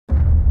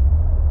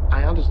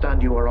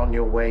understand you are on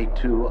your way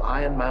to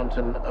Iron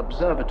Mountain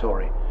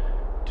Observatory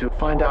to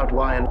find out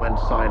why and went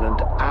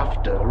silent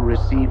after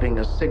receiving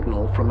a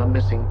signal from a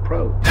missing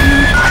probe.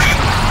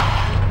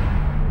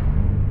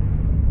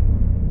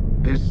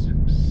 This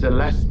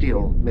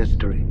celestial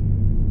mystery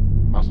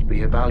must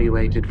be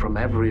evaluated from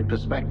every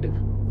perspective.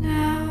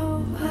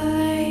 Now I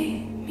lay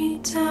me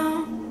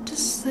down to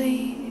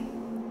sleep.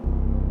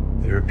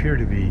 There appear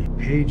to be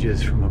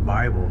pages from a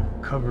Bible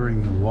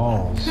covering the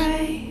walls.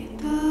 Pray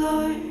the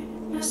Lord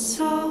my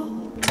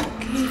soul to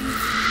keep.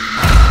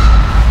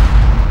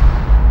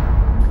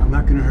 I'm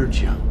not gonna hurt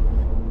you.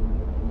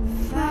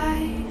 If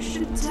I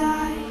should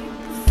die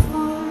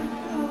before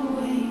I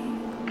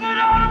wake. Get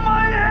out of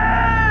my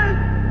head!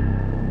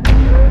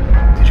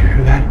 Did you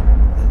hear that?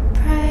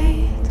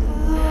 Pray the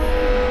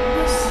Lord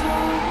my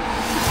soul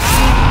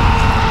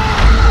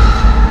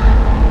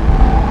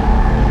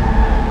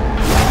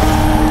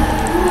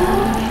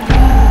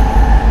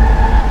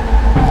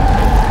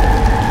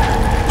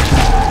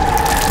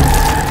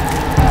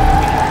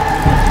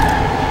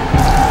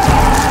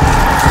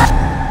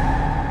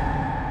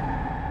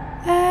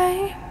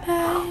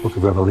Amen. Book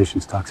of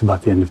Revelations talks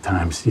about the end of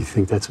times. Do you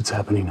think that's what's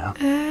happening now?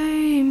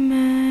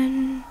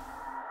 Amen.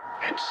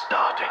 It's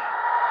starting.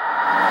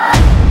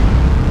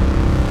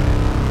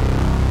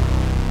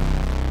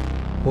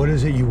 What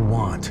is it you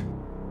want?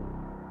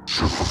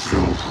 To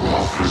fulfill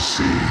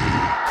prophecy.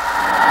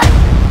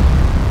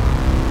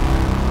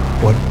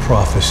 What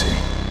prophecy?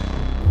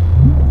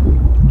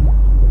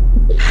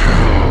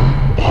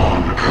 Hell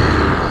on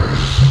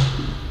earth.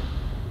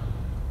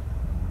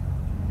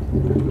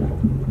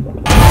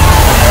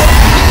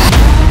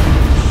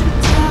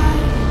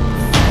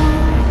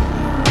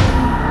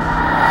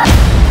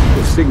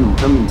 The signal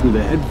coming through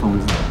the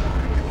headphones.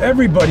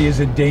 Everybody is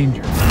in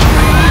danger.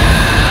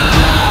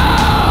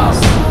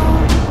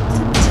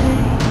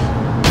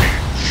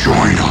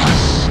 Join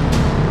us.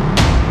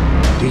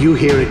 Do you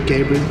hear it,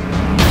 Gabriel?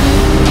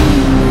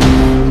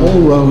 All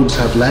roads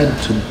have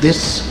led to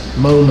this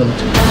moment.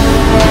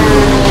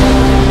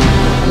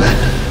 Let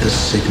the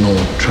signal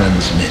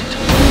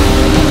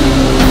transmit.